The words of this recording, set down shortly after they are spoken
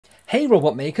Hey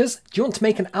robot makers, do you want to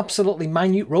make an absolutely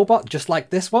minute robot just like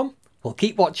this one? Well,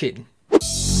 keep watching. So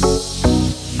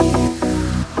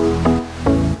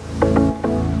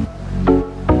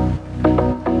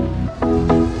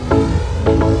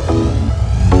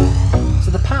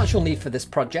the parts you'll need for this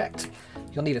project,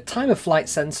 you'll need a time of flight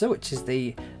sensor, which is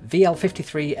the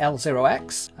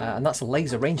VL53L0X, and that's a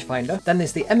laser rangefinder. Then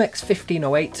there's the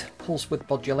MX1508 pulse width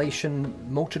modulation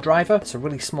motor driver. It's a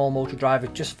really small motor driver,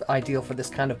 just ideal for this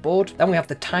kind of board. Then we have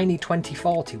the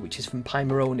Tiny2040, which is from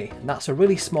Pimoroni, and that's a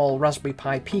really small Raspberry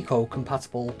Pi Pico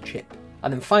compatible chip.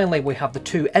 And then finally we have the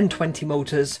two N20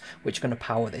 motors which are going to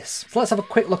power this. So let's have a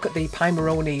quick look at the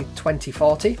Pimoroni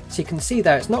 2040. So you can see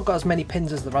there it's not got as many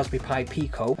pins as the Raspberry Pi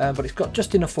Pico, but it's got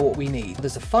just enough for what we need.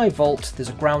 There's a 5 volt, there's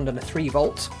a ground and a 3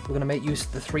 volt. We're going to make use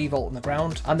of the 3 volt and the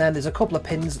ground. And then there's a couple of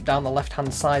pins down the left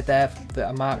hand side there that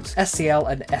are marked SCL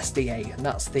and SDA, and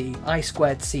that's the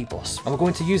I2C bus. And we're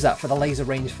going to use that for the laser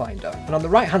rangefinder. And on the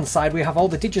right hand side we have all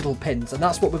the digital pins, and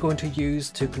that's what we're going to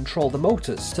use to control the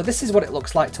motors. So this is what it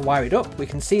looks like to wire it up. We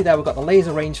can see there we've got the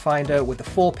laser rangefinder with the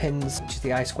 4 pins, which is the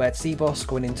I2C bus,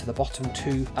 going into the bottom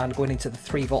 2 and going into the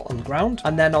 3 volt on the ground.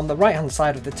 And then on the right hand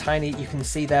side of the Tiny, you can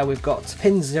see there we've got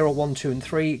pins 0, 1, 2 and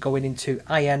 3 going into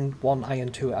IN1,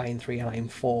 IN2, IN3 and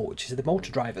IN4, which is the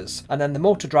motor drivers. And then the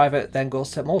motor driver then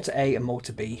goes to motor A and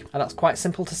motor B, and that's quite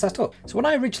simple to set up. So when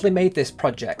I originally made this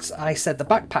project, I said the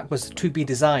backpack was to be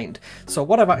designed. So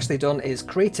what I've actually done is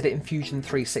created it in Fusion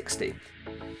 360.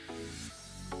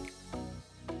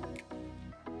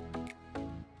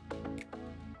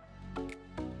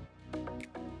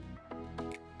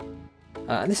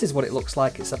 And this is what it looks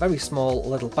like. It's a very small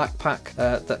little backpack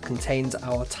that contains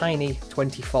our Tiny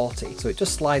 2040. So it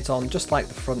just slides on, just like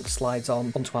the front slides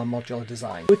on onto our modular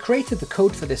design. We created the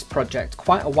code for this project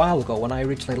quite a while ago when I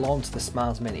originally launched the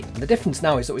SMARS Mini. And the difference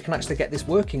now is that we can actually get this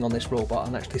working on this robot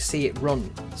and actually see it run.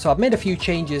 So I've made a few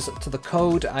changes to the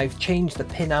code. I've changed the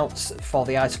pin outs for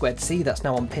the I2C. That's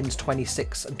now on pins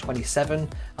 26 and 27,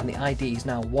 and the ID is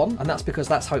now 1. And that's because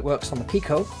that's how it works on the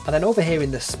Pico. And then over here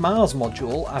in the SMARS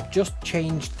module, I've just changed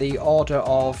the order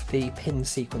of the pin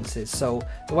sequences. So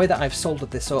the way that I've soldered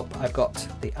this up, I've got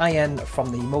the IN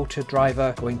from the motor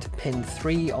driver going to pin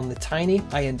 3 on the Tiny,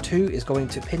 IN2 is going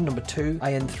to pin number 2,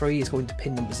 IN3 is going to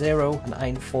pin number 0, and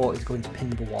IN4 is going to pin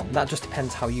number 1. That just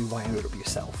depends how you wire it up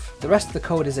yourself. The rest of the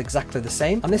code is exactly the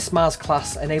same, and this SMARS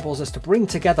class enables us to bring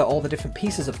together all the different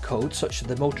pieces of code, such as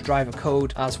the motor driver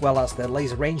code as well as the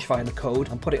laser rangefinder code,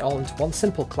 and put it all into one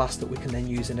simple class that we can then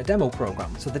use in a demo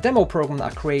program. So the demo program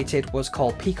that I created was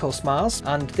called Pico SMARS,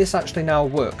 and this actually now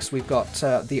works. We've got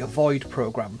the avoid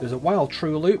program. There's a while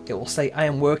true loop. It will say I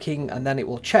am working, and then it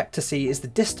will check to see is the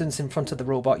distance in front of the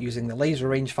robot using the laser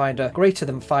rangefinder greater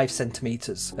than 5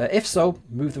 centimeters. If so,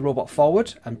 move the robot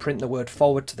forward and print the word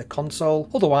forward to the console.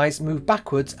 Otherwise, move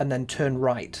backwards and then turn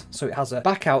right. So it has a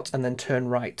back out and then turn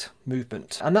right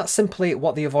movement. And that's simply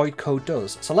what the avoid code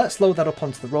does. So let's load that up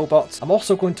onto the robot. I'm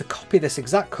also going to copy this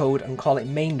exact code and call it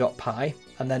main.py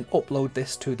and then upload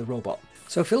this to the robot.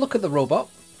 So if you look at the robot,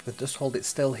 we'll just hold it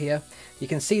still here, you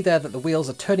can see there that the wheels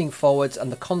are turning forwards and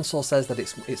the console says that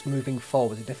it's moving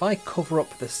forward. And if I cover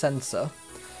up the sensor,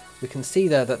 we can see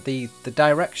there that the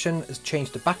direction has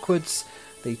changed to backwards.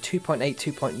 The 2.8,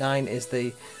 2.9 is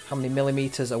the how many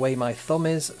millimeters away my thumb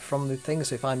is from the thing.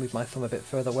 So if I move my thumb a bit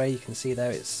further away, you can see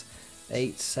there it's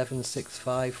 8, 7, 6,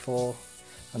 5, 4,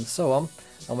 and so on.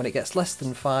 And when it gets less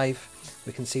than 5,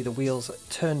 we can see the wheels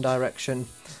turn direction,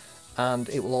 and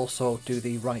it will also do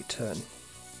the right turn.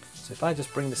 So if I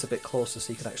just bring this a bit closer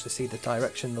so you can actually see the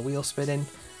direction the wheel spinning,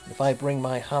 if I bring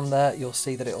my hand there, you'll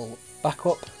see that it'll back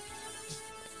up,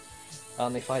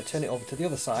 and if I turn it over to the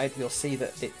other side, you'll see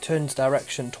that it turns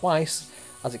direction twice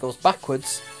as it goes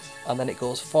backwards, and then it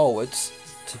goes forwards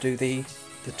to do the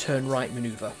turn right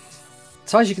maneuver.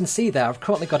 So as you can see there, I've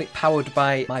currently got it powered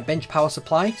by my bench power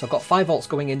supply. So I've got 5 volts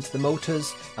going into the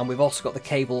motors, and we've also got the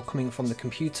cable coming from the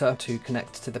computer to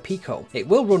connect to the Pico. It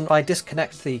will run if I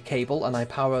disconnect the cable and I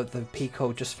power the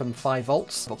Pico just from 5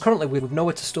 volts, but currently we have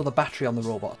nowhere to store the battery on the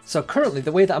robot. So currently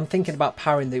the way that I'm thinking about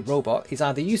powering the robot is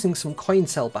either using some coin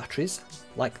cell batteries,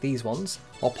 like these ones,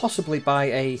 or possibly buy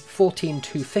a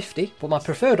 14250, but my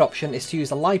preferred option is to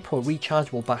use a LiPo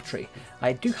rechargeable battery.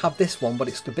 I do have this one, but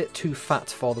it's a bit too fat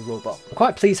for the robot. I'm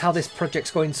quite pleased how this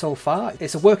project's going so far.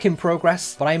 It's a work in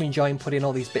progress, but I'm enjoying putting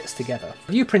all these bits together.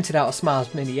 Have you printed out a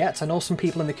SMARS Mini yet? I know some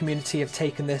people in the community have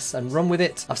taken this and run with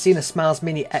it. I've seen a SMARS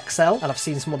Mini XL, and I've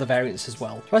seen some other variants as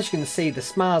well. So as you can see, the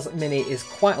SMARS Mini is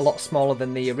quite a lot smaller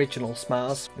than the original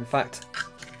SMARS. In fact,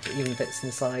 it even fits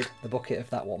inside the bucket of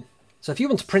that one. So if you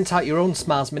want to print out your own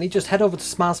SMARS Mini, just head over to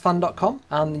smarsfan.com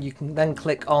and you can then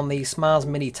click on the SMARS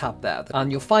Mini tab there.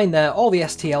 And you'll find there all the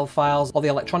STL files, all the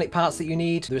electronic parts that you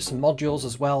need. There's some modules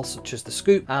as well, such as the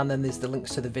scoop, and then there's the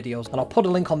links to the videos. And I'll put a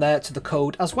link on there to the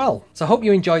code as well. So I hope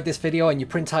you enjoyed this video and you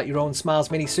print out your own SMARS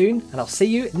Mini soon, and I'll see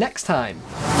you next time.